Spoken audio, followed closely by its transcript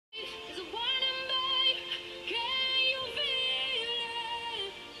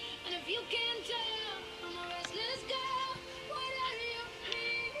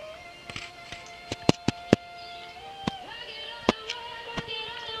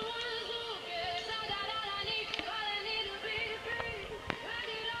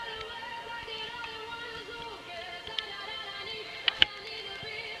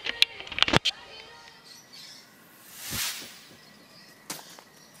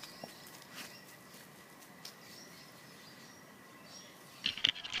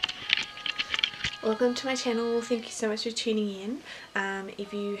Welcome to my channel. Thank you so much for tuning in.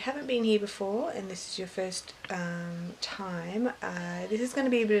 If you haven't been here before and this is your first time, this is going to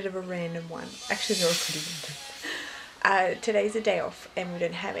be a bit of a random one. Actually, they're all pretty random. Today's a day off and we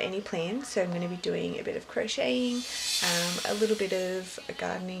don't have any plans, so I'm going to be doing a bit of crocheting, a little bit of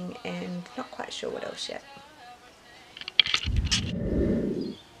gardening, and not quite sure what else yet.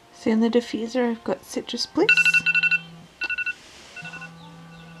 So in the diffuser I've got Citrus Bliss.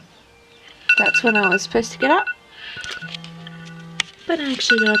 That's when I was supposed to get up, but I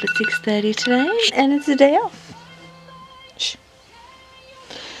actually got up at 6:30 today and it's a day off. Shh.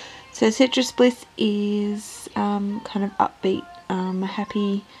 So Citrus Bliss is kind of upbeat,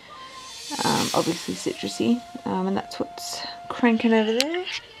 happy, obviously citrusy, and that's what's cranking over there.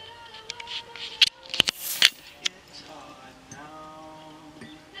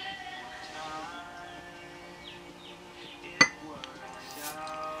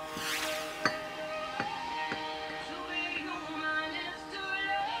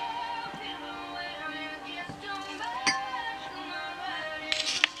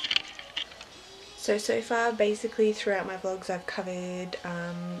 So far, basically throughout my vlogs, I've covered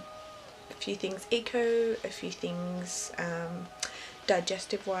a few things eco, a few things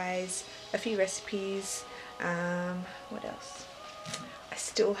digestive wise, a few recipes, what else? I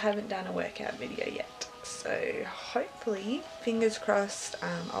still haven't done a workout video yet, so hopefully, fingers crossed,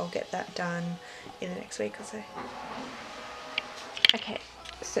 I'll get that done in the next week or so. Okay,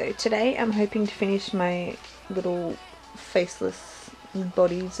 so today I'm hoping to finish my little faceless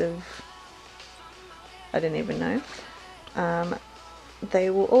bodies of, I don't even know. They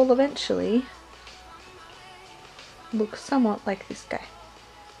will all eventually look somewhat like this guy.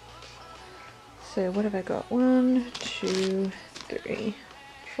 So what have I got? 1, 2, 3,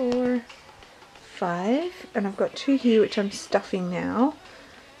 4, 5, and I've got 2 here which I'm stuffing now.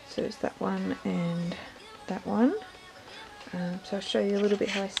 So it's that one and that one. So I'll show you a little bit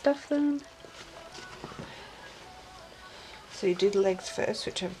how I stuff them. So you do the legs first,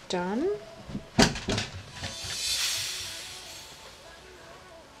 which I've done.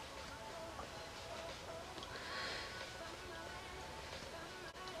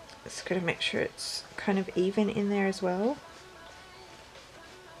 Just got to make sure it's kind of even in there as well.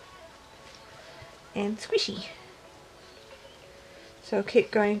 And squishy. So I'll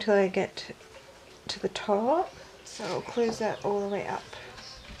keep going till I get to the top. So I'll close that all the way up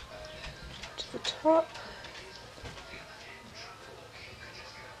to the top.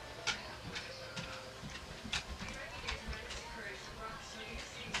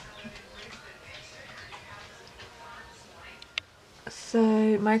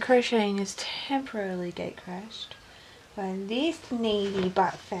 So my crocheting is temporarily gate crashed by this needy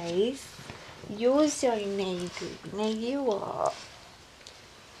butt face. You're so needy. Now you are.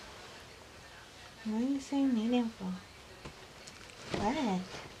 What are you so needy for? What?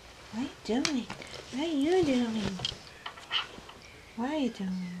 What are you doing? What are you doing? What are you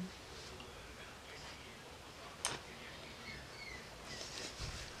doing?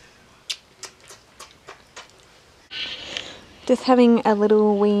 Just having a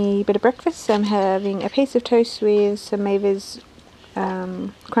little wee bit of breakfast. So I'm having a piece of toast with some Mavis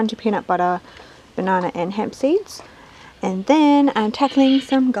crunchy peanut butter, banana and hemp seeds, and then I'm tackling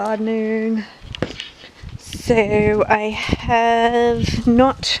some gardening. So I have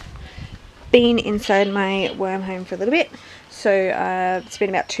not been inside my worm home for a little bit, so it's been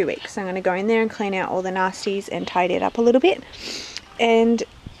about 2 weeks. So I'm going to go in there and clean out all the nasties and tidy it up a little bit, and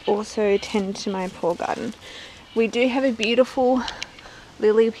also tend to my poor garden. We do have a beautiful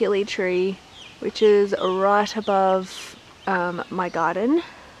lily pilly tree which is right above my garden.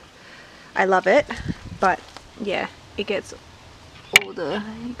 I love it, but yeah, it gets all the,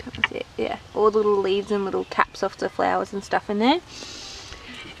 you can't see it, yeah, all the little leaves and little caps off the flowers and stuff in there.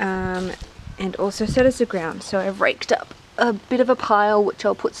 And also so does the ground. So I've raked up a bit of a pile which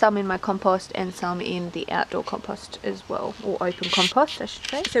I'll put some in my compost and some in the outdoor compost as well, or open compost I should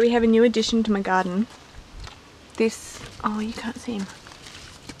say. So we have a new addition to my garden. This, oh you can't see him,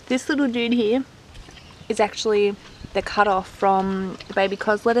 this little dude here is actually the cut off from the baby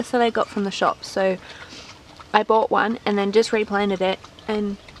cos lettuce that I got from the shop. So I bought one and then just replanted it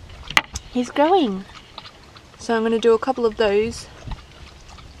and he's growing. So I'm going to do a couple of those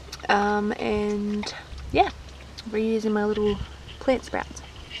and yeah, reusing my little plant sprouts.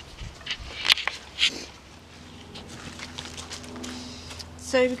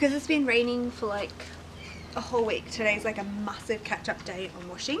 So because it's been raining for like a whole week, today's like a massive catch-up day on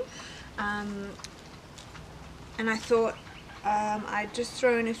washing, and I thought I'd just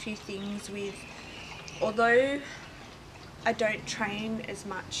throw in a few things with, although I don't train as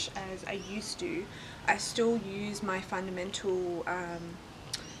much as I used to, I still use my fundamental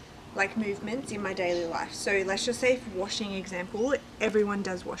like movements in my daily life. So let's just say for washing example, everyone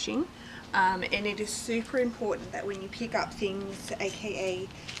does washing, and it is super important that when you pick up things, aka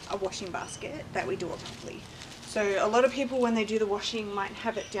a washing basket, that we do it properly. So a lot of people when they do the washing might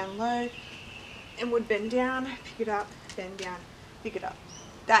have it down low and would bend down, pick it up, bend down, pick it up.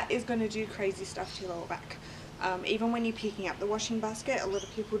 That is going to do crazy stuff to your lower back. Even when you're picking up the washing basket, a lot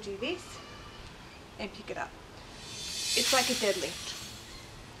of people do this and pick it up. It's like a deadlift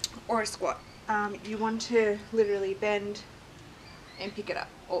or a squat. You want to literally bend and pick it up,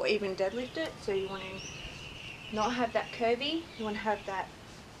 or even deadlift it. So you want to not have that curvy, you want to have that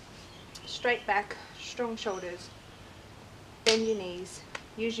straight back, strong shoulders, bend your knees,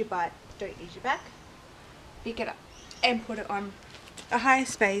 use your butt, don't use your back, pick it up and put it on a higher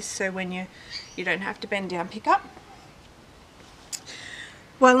space so when you don't have to bend down, pick up.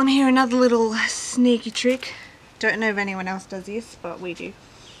 While I'm here, another little sneaky trick, don't know if anyone else does this, but we do.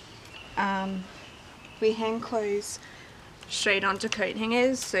 We hang clothes straight onto coat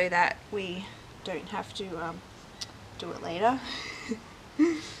hangers so that we don't have to do it later.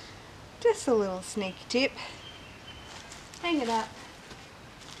 Just a little sneaky tip. Hang it up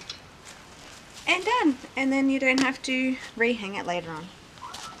and done, and then you don't have to rehang it later on.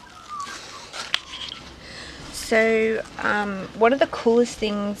 So one of the coolest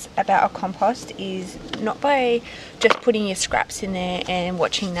things about a compost is not by just putting your scraps in there and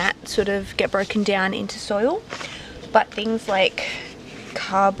watching that sort of get broken down into soil, but things like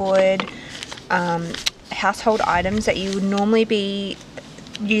cardboard, household items that you would normally be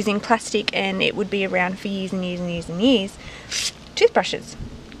using plastic and it would be around for years and years and years and years. Toothbrushes.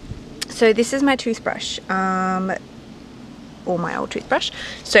 So this is my toothbrush, or my old toothbrush.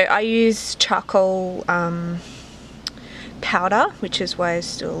 So I use charcoal powder, which is why it's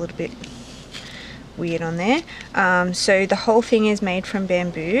still a little bit weird on there. So the whole thing is made from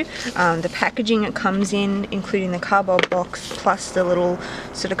bamboo. The packaging it comes in, including the cardboard box plus the little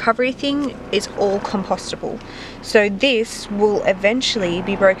sort of covery thing, is all compostable. So this will eventually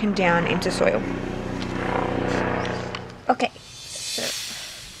be broken down into soil. Okay,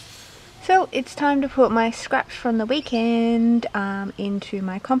 so it's time to put my scraps from the weekend into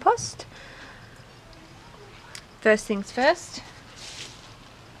my compost. First things first,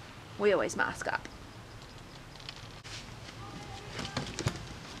 we always mask up.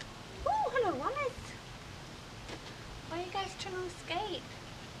 Oh, hello, Wallace. Why are you guys trying to escape?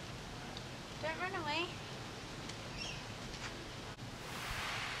 Don't run away.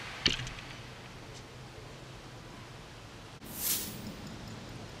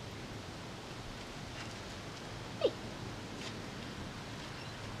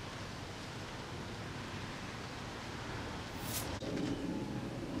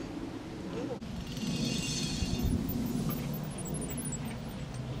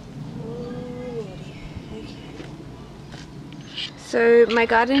 So my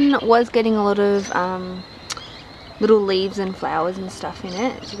garden was getting a lot of little leaves and flowers and stuff in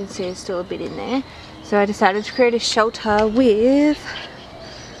it. As you can see, there's still a bit in there. So I decided to create a shelter with,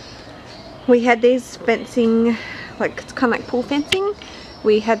 we had these fencing, like it's kind of like pool fencing.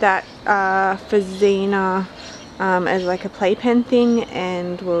 We had that for Xena as like a playpen thing,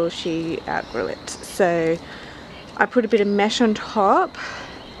 and well, she outgrew it. So I put a bit of mesh on top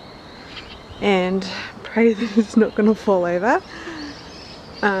and pray that it's not going to fall over.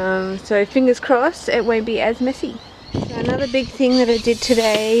 So fingers crossed it won't be as messy. So another big thing that I did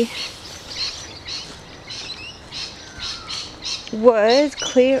today was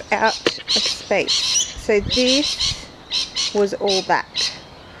clear out a space. So this was all that.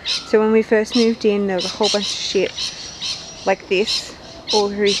 So when we first moved in, there was a whole bunch of shit like this all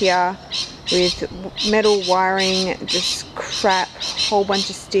through here with metal wiring, just crap, whole bunch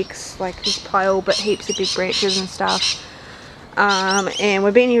of sticks like this pile, but heaps of big branches and stuff. And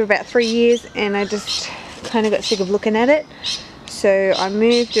we've been here about 3 years and I just kind of got sick of looking at it, so I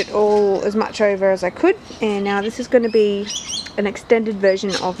moved it all as much over as I could, and now this is going to be an extended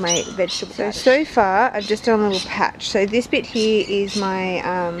version of my vegetable. So far I've just done a little patch. So this bit here is my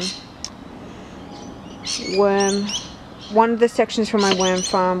worm, one of the sections from my worm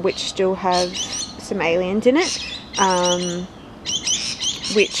farm which still have some aliens in it,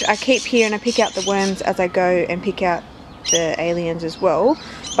 which I keep here, and I pick out the worms as I go and pick out the aliens as well,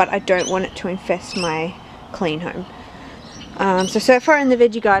 but I don't want it to infest my clean home. So far in the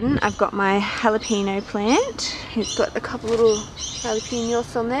veggie garden I've got my jalapeno plant. It's got a couple little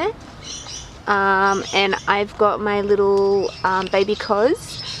jalapenos on there, and I've got my little baby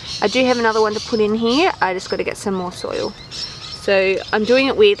cos I do have another one to put in here. I just got to get some more soil. So I'm doing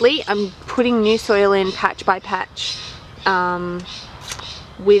it weirdly. I'm putting new soil in patch by patch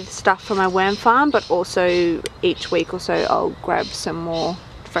with stuff from my worm farm, but also each week or so I'll grab some more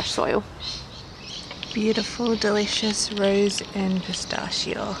fresh soil. Beautiful, delicious rose and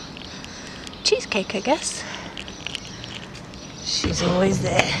pistachio cheesecake, I guess. She's always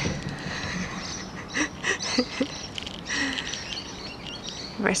there.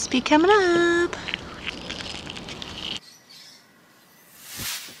 Recipe coming up.